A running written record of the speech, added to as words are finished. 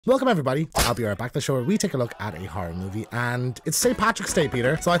Welcome everybody, I'll be right back, the show where we take a look at a horror movie, and it's St. Patrick's Day,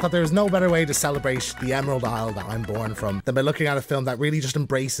 Peter, so I thought there was no better way to celebrate the Emerald Isle that I'm born from than by looking at a film that really just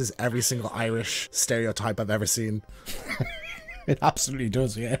embraces every single Irish stereotype I've ever seen. It absolutely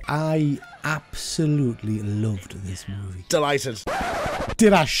does, yeah. I absolutely loved this movie. Delighted.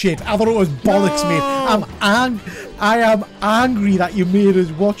 Did I shit? I thought it was bollocks, mate. I am angry that you made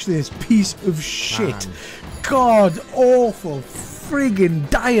us watch this piece of shit. Man. God, awful, friggin'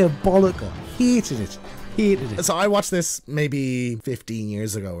 diabolical. Hated it. Hated it. So I watched this maybe 15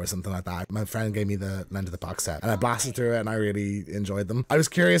 years ago or something like that. My friend gave me the lent of the box set and I blasted through it and I really enjoyed them. I was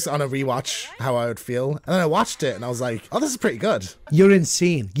curious on a rewatch how I would feel, and then I watched it and I was like, oh, this is pretty good. You're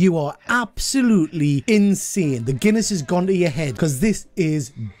insane. You are absolutely insane. The Guinness has gone to your head because this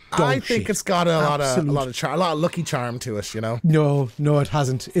is I think it's got a lot of lucky charm to it, you know? No, it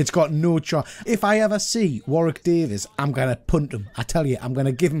hasn't. It's got no charm. If I ever see Warwick Davis, I'm going to punt him. I tell you, I'm going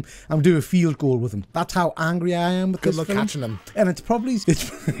to give him, I'm do a field goal with him. That's how angry I am with this film. Good luck catching him. And it's probably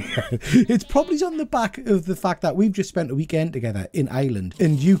on the back of the fact that we've just spent a weekend together in Ireland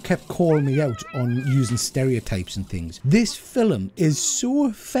and you kept calling me out on using stereotypes and things. This film is so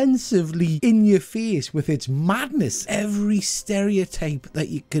offensively in your face with its madness. Every stereotype that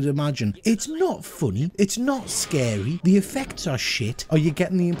you could imagine. It's not funny. It's not scary. The effects are shit. Are you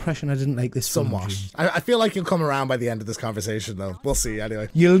getting the impression I didn't like this somewhat? I feel like you'll come around by the end of this conversation, though. We'll see, anyway.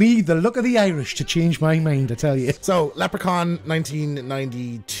 You'll need the look of the Irish to change my mind, I tell you. So, Leprechaun,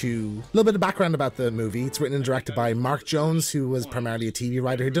 1992. A little bit of background about the movie. It's written and directed by Mark Jones, who was primarily a TV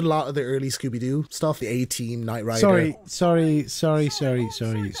writer, who did a lot of the early Scooby-Doo stuff, the A-Team, Knight Rider. Sorry.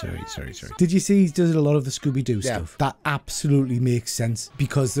 Did you see he does a lot of the Scooby-Doo stuff? That absolutely makes sense,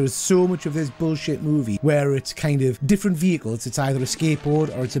 because there's so much of this bullshit movie where it's kind of different vehicles. It's either a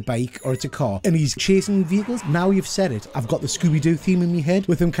skateboard or it's a bike or it's a car, and he's chasing vehicles. Now you've said it, I've got the Scooby-Doo theme in my head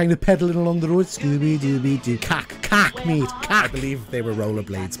with him kind of pedaling along the road. Scooby-Doo, cack, mate, cack. I believe they were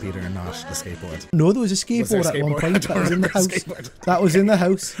rollerblades, Peter, and not a skateboard. No, there was a skateboard at one point. That was in the house. That was in the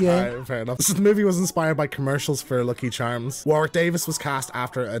house, yeah. Right, fair enough. So the movie was inspired by commercials for Lucky Charms. Warwick Davis was cast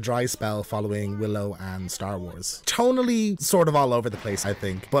after a dry spell following Willow and Star Wars. Tonally sort of all over the place, I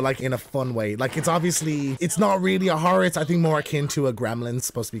think, but like in a fun way. Like, it's obviously, it's not really a horror. It's, I think, more akin to a Gremlins,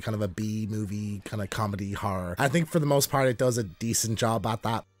 supposed to be kind of a B movie, kind of comedy horror. I think for the most part it does a decent job at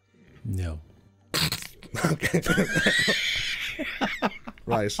that. No. Okay.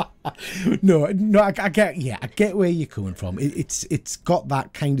 Right. No, I get where you're coming from. It's got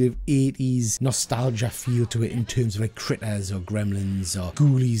that kind of 80s nostalgia feel to it in terms of like Critters or Gremlins or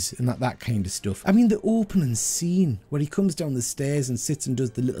Ghoulies and that kind of stuff. I mean, the opening scene where he comes down the stairs and sits and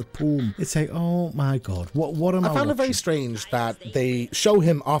does the little poem. It's like, oh my God, what am I found watching? It very strange that they show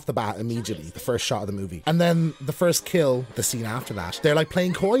him off the bat immediately, the first shot of the movie, and then the first kill, the scene after that, they're like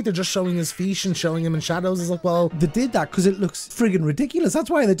playing coy. They're just showing his feet and showing him in shadows. It's like, well, they did that because it looks friggin' ridiculous. That's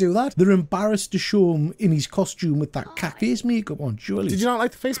why they do that. They're embarrassed to show him in his costume with that face makeup on, surely. Did you not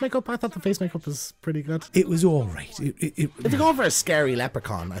like the face makeup? I thought the face makeup was pretty good. It was alright. If you're going for a scary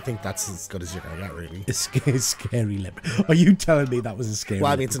leprechaun, I think that's as good as you're going to get, really. A scary leprechaun. Are you telling me that was a scary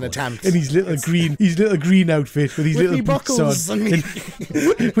Well, I mean, leprechaun? it's an attempt. In his little green outfit with his little boots on.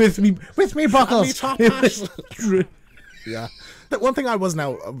 With me buckles. And me top hat. Yeah. The one thing I was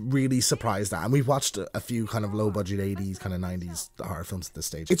now really surprised at, and we've watched a few kind of low budget 80s, kind of 90s horror films at this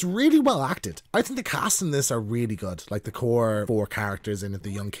stage, it's really well acted. I think the cast in this are really good. Like the core 4 characters in it,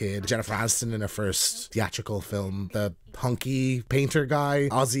 the young kid, Jennifer Aniston in her first theatrical film, the hunky painter guy,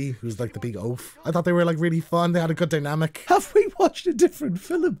 Ozzy, who's like the big oaf. I thought they were like really fun. They had a good dynamic. Have we watched a different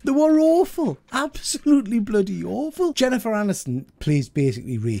film? They were awful. Absolutely bloody awful. Jennifer Aniston plays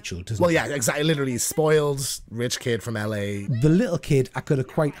basically Rachel, doesn't Well, yeah, exactly. Literally spoiled rich kid from LA. The little kid, I could have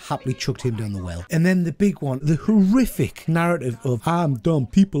quite happily chucked him down the well. And then the big one, the horrific narrative of, I'm dumb,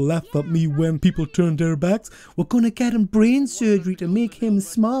 people laugh at me when people turn their backs. We're going to get him brain surgery to make him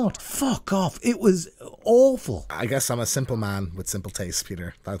smart. Fuck off. It was awful. I guess I'm a simple man with simple tastes,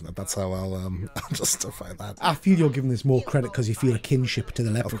 Peter. That's how I'll justify that. I feel you're giving this more credit because you feel a kinship to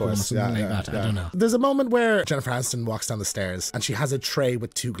the leprechaun or something like that. I don't know. There's a moment where Jennifer Aniston walks down the stairs and she has a tray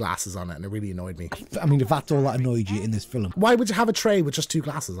with 2 glasses on it, and it really annoyed me. I mean, if that's all that annoyed you in this film. Why would you have a tray with just 2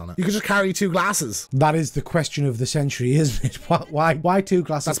 glasses on it? You could just carry 2 glasses. That is the question of the century, isn't it? Why 2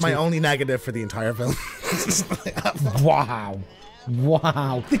 glasses? That's my only negative for the entire film. Wow.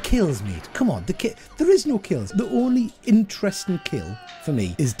 The kills, mate. Come on. There is no kills. The only interesting kill for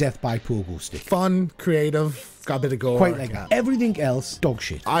me is death by pogo stick. Fun, creative. It's got a bit of gore. Quite like that. Everything else, dog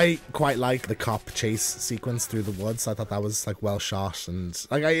shit. I quite like the cop chase sequence through the woods. I thought that was like well shot, and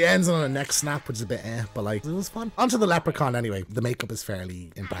like it ends on a neck snap, which is a bit but like it was fun. Onto the Leprechaun anyway. The makeup is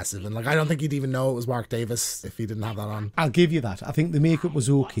fairly impressive, and like I don't think you'd even know it was Warwick Davis if he didn't have that on. I'll give you that. I think the makeup was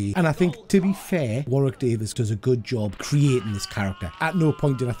okay, and I think, to be fair, Warwick Davis does a good job creating this character. At no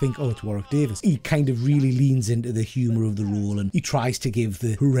point did I think, oh, it's Warwick Davis. He kind of really leans into the humour of the role, and he tries to give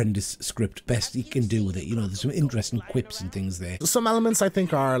the horrendous script best he can do with it. You know, there's some interesting quips and things there. Some elements I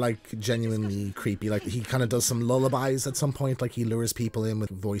think are like genuinely creepy. Like he kind of does some lullabies at some point, like he lures people in with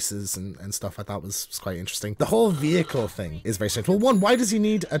voices and stuff. I thought was quite interesting. The whole vehicle thing is very strange. Well, one, why does he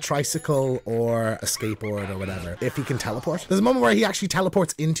need a tricycle or a skateboard or whatever if he can teleport? There's a moment where he actually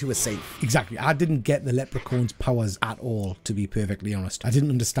teleports into a safe. Exactly. I didn't get the Leprechaun's powers at all, to be perfectly honest. I didn't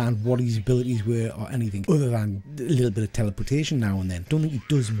understand what his abilities were or anything other than a little bit of teleportation now and then. Don't think he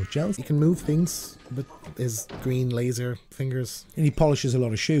does much else. He can move things with his green laser fingers. And he polishes a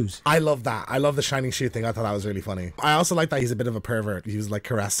lot of shoes. I love that. I love the shining shoe thing. I thought that was really funny. I also like that he's a bit of a pervert. He was like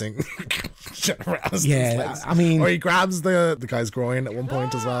caressing Jennifer Aniston's legs. I mean... Or he grabs the guy's groin at one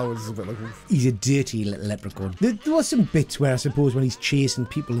point as well, which is a bit like... He's a dirty little leprechaun. There was some bits where I suppose when he's chasing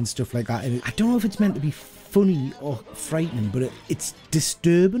people and stuff like that, and I don't know if it's meant to be funny or frightening, but it's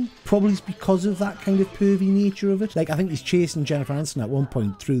disturbing. Probably it's because of that kind of pervy nature of it. Like I think he's chasing Jennifer Aniston at one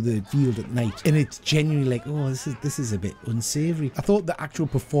point through the field at night, and it's genuinely like, oh, this is a bit unsavory. I thought the actual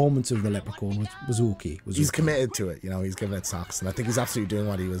performance of the Leprechaun was okay. He's committed to it, you know. He's giving it socks, and I think he's absolutely doing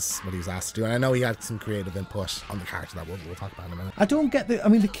what he was asked to do. And I know he had some creative input on the character that we'll talk about in a minute. I don't get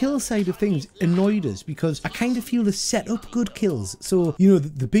the kill side of things annoyed us because I kind of feel they set up good kills. So you know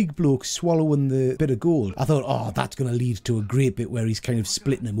the big bloke swallowing the bit of gold. I thought, oh, that's going to lead to a great bit where he's kind of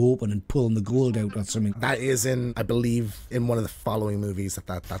splitting him open and pulling the gold out or something. That is in, I believe, in one of the following movies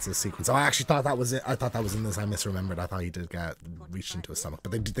that's a sequence. Oh, I actually thought that was it. I thought that was in this. I misremembered. I thought he did get reached into his stomach,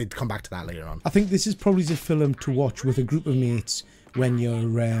 but they'd come back to that later on. I think this is probably the film to watch with a group of mates when you're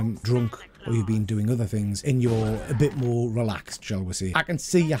drunk or you've been doing other things and you're a bit more relaxed, shall we say. I can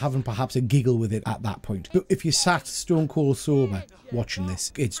see you having perhaps a giggle with it at that point. But if you sat stone cold sober watching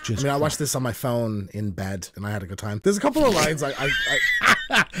this, it's just... I watched this on my phone in bed and I had a good time. There's a couple of lines I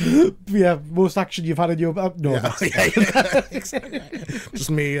yeah, most action you've had in your... no, yeah. Just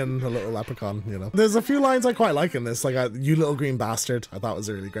me and a little leprechaun, you know. There's a few lines I quite like in this, like you little green bastard. I thought was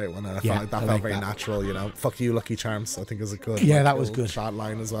a really great one, and I felt felt very natural, you know. Fuck you, Lucky Charms, I think is a good... Yeah, that was good. Shot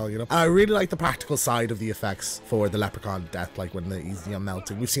line as well, you know. I really like the practical side of the effects for the leprechaun death, like when he's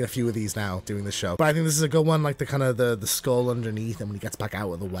melting. We've seen a few of these now doing the show, but I think this is a good one, like the kind of the skull underneath and when he gets back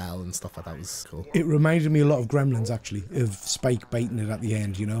out of the well and stuff like that was cool. It reminded me a lot of Gremlins, actually, of Spike biting it at the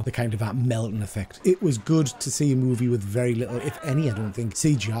end, you know, the kind of that melting effect. It was good to see a movie with very little, if any, I don't think,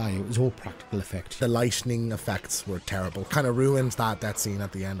 CGI. It was all practical effect. The lightning effects were terrible. Kind of ruined that death scene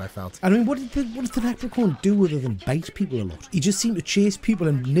at the end, I felt. I mean, what did the leprechaun do other than bite people a lot? He just seemed to chase people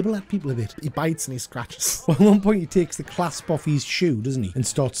and nibble at people a bit. He bites and he scratches. Well, at one point he takes the clasp off his shoe, doesn't he? And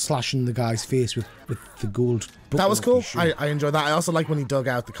starts slashing the guy's face with the gold. That was cool. I enjoyed that. I also like when he dug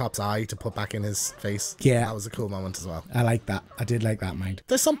out the cop's eye to put back in his face. Yeah. That was a cool moment as well. I like that. I did like that, mind.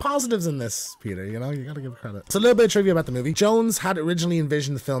 There's some positives in this, Peter, you know, you gotta give credit. So a little bit of trivia about the movie. Jones had originally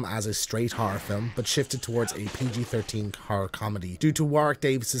envisioned the film as a straight horror film, but shifted towards a PG-13 horror comedy due to Warwick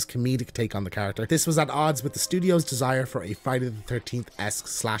Davis's comedic take on the character. This was at odds with the studio's desire for a Friday the 13th-esque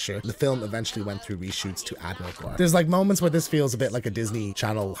slasher. The film eventually went through reshoots to add more gore. There's like moments where this feels a bit like a Disney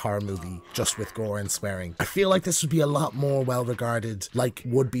Channel horror movie, just with gore and swearing. I feel like this would be a lot more well regarded, like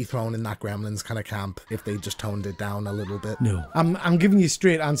would be thrown in that Gremlins kind of camp if they just toned it down a little bit. No, I'm giving you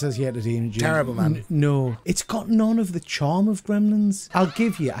straight answers here today, Jim. Terrible, man. No, it's got none of the charm of Gremlins. I'll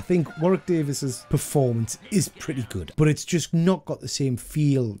give you, I think Warwick Davis's performance is pretty good, but it's just not got the same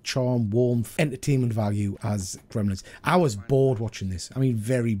feel, charm, warmth, entertainment value as Gremlins. I was bored watching this. I mean,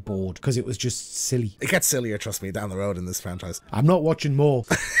 very bored, because it was just silly. It gets sillier, trust me, down the road in this franchise. I'm not watching more.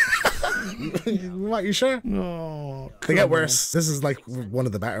 What, you sure? No. They get worse. This is like one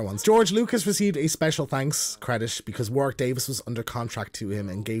of the better ones. George Lucas received a special thanks credit because Warwick Davis was under contract to him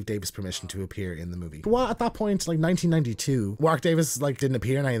and gave Davis permission to appear in the movie. Well, at that point, like 1992, Warwick Davis like didn't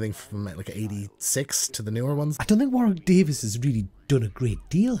appear in anything from like 86 to the newer ones. I don't think Warwick Davis has really done a great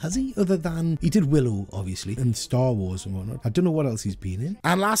deal, has he? Other than he did Willow, obviously, and Star Wars and whatnot. I don't know what else he's been in.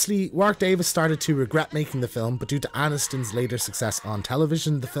 And lastly, Warwick Davis started to regret making the film, but due to Aniston's later success on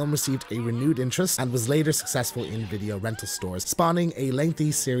television, the film received a renewed interest and was later successful in video rental stores, spawning a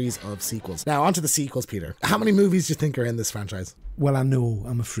lengthy series of sequels. Now, onto the sequels, Peter. How many movies do you think are in this franchise? Well, I know,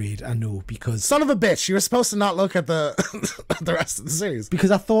 I'm afraid, I know, because... Son of a bitch, you were supposed to not look at the the rest of the series.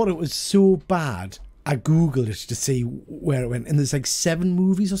 Because I thought it was so bad I googled it to see where it went, and there's like 7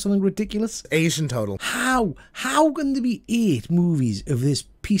 movies or something ridiculous. Asian total. How can there be 8 movies of this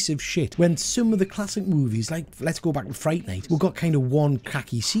piece of shit when some of the classic movies, like let's go back to Fright Night, we've got kind of one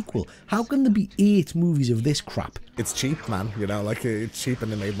cracky sequel? How can there be 8 movies of this crap? It's cheap, man. You know, like it's cheap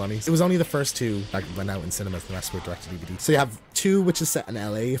and they made money. It was only the first 2 that went out in cinemas. The rest were direct to DVD. So you have 2, which is set in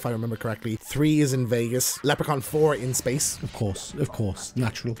LA, if I remember correctly. 3 is in Vegas. Leprechaun 4 in space. Of course,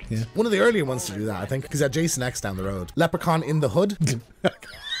 natural. Yeah. One of the earlier ones to do that, I think, because had Jason X down the road. Leprechaun in the Hood.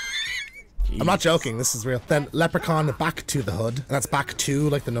 I'm not joking, this is real. Then Leprechaun Back to the Hood. And that's back 2,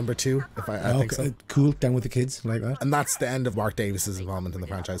 like the number 2, if I think so. Cool, down with the kids, like that. And that's the end of Mark Davis's involvement in the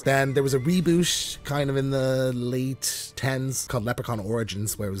franchise. Then there was a reboot kind of in the late 10s called Leprechaun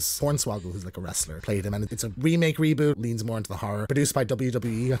Origins, where it was Hornswoggle, who's like a wrestler, played him. And it's a remake reboot, leans more into the horror. Produced by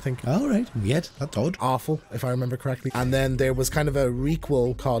WWE, I think. All right, weird, that's odd. Awful, if I remember correctly. And then there was kind of a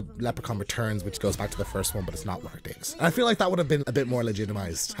requel called Leprechaun Returns, which goes back to the first one, but it's not Mark Davis. And I feel like that would have been a bit more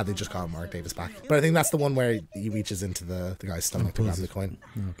legitimized had they just got Mark Davis back. But I think that's the one where he reaches into the guy's stomach to grab the coin.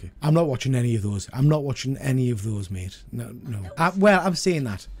 Okay. I'm not watching any of those. Mate. No. Well, I'm saying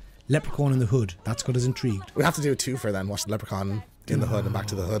that. Leprechaun in the Hood. That's got us intrigued. We have to do a 2 for then. Watch Leprechaun in the Hood and Back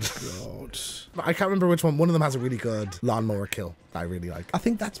to the Hood. God. I can't remember which one. One of them has a really good lawnmower kill that I really like. I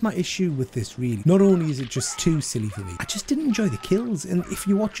think that's my issue with this, really. Not only is it just too silly for me, I just didn't enjoy the kills. And if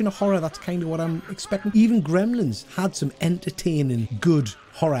you're watching a horror, that's kind of what I'm expecting. Even Gremlins had some entertaining, good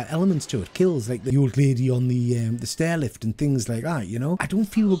horror elements to it. Kills like the old lady on the stair lift and things like that, you know? I don't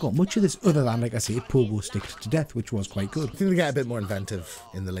feel we've got much of this other than, like I say, Pogo Stick to Death, which was quite good. I think they get a bit more inventive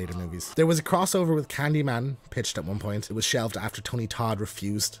in the later movies. There was a crossover with Candyman pitched at one point. It was shelved after Tony Todd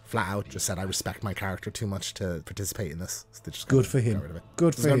refused, flat out, just said, I respect my character too much to participate in this. So they just good for him.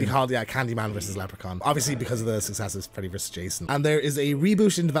 Good for him. It's going to be called, Candyman versus Leprechaun. Obviously because of the success of Freddy vs. Jason. And there is a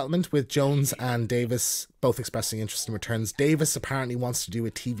reboot in development with Jones and Davis both expressing interest in returns. Davis apparently wants to do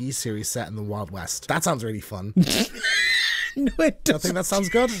a TV series set in the Wild West. That sounds really fun. No, it doesn't. I think that sounds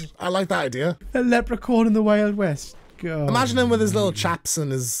good. I like that idea. A leprechaun in the Wild West. God. Imagine him with his little chaps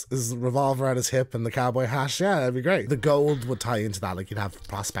and his revolver at his hip and the cowboy hat. Yeah, that'd be great. The gold would tie into that. Like, you'd have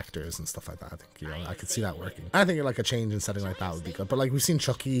prospectors and stuff like that. I think, I could see that working. I think like a change in setting like that would be good. But like, we've seen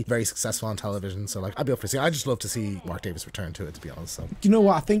Chucky very successful on television, so like, I'd be up for seeing. I just love to see Mark Davis return to it, to be honest. So, do you know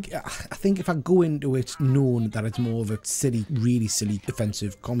what? I think if I go into it knowing that it's more of a silly, really silly,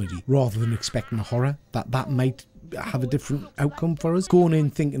 offensive comedy rather than expecting a horror, that might have a different outcome for us. Going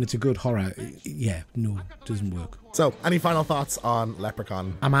in thinking it's a good horror, no, it doesn't work. So, any final thoughts on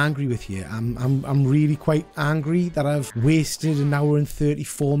Leprechaun? I'm angry with you. I'm really quite angry that I've wasted an hour and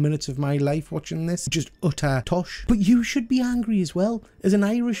 34 minutes of my life watching this. Just utter tosh. But you should be angry as well, as an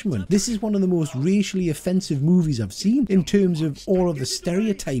Irishman. This is one of the most racially offensive movies I've seen in terms of all of the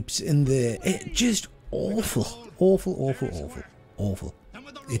stereotypes in just awful.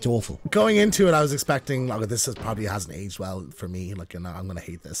 It's awful. Going into it, I was expecting, like, this probably hasn't aged well for me. Like, I'm gonna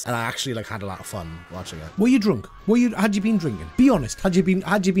hate this. And I actually had a lot of fun watching it. Were you drunk? Had you been drinking? Be honest. Had you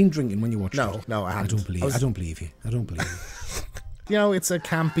been drinking when you watched it? No, I hadn't. I don't believe you. It's a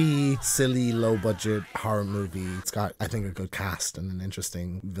campy, silly, low-budget horror movie. It's got, I think, a good cast and an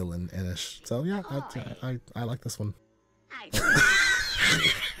interesting villain in it. So yeah, I like this one.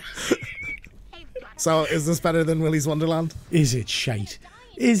 So, is this better than Willy's Wonderland? Is it shite?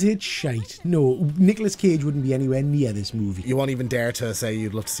 No, Nicolas Cage wouldn't be anywhere near this movie. You won't even dare to say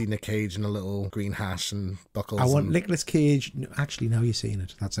you'd love to see Nick Cage in a little green hat and buckles. I want Nicolas Cage. No, actually, now you're saying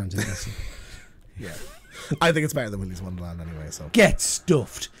it. That sounds interesting. Yeah. I think it's better than Willy's Wonderland anyway, so. Get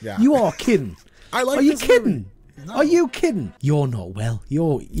stuffed. Yeah. You are kidding. Are you kidding? No. Are you kidding? You're not well.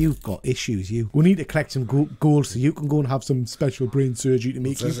 You've got issues. We need to collect some gold so you can go and have some special brain surgery to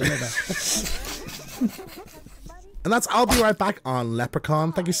make you better. And that's I'll Be Right Back on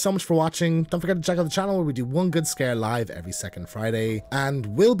Leprechaun. Thank you so much for watching. Don't forget to check out the channel where we do one good scare live every second Friday. And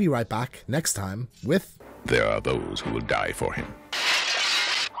we'll be right back next time with... There are those who will die for him.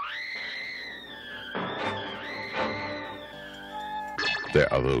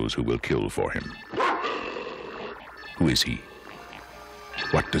 There are those who will kill for him. Who is he?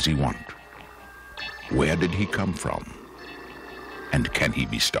 What does he want? Where did he come from? And can he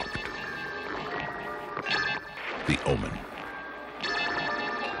be stopped? The Omen.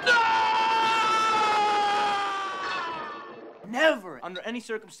 Never, under any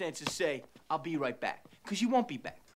circumstances, say, I'll be right back. Because you won't be back.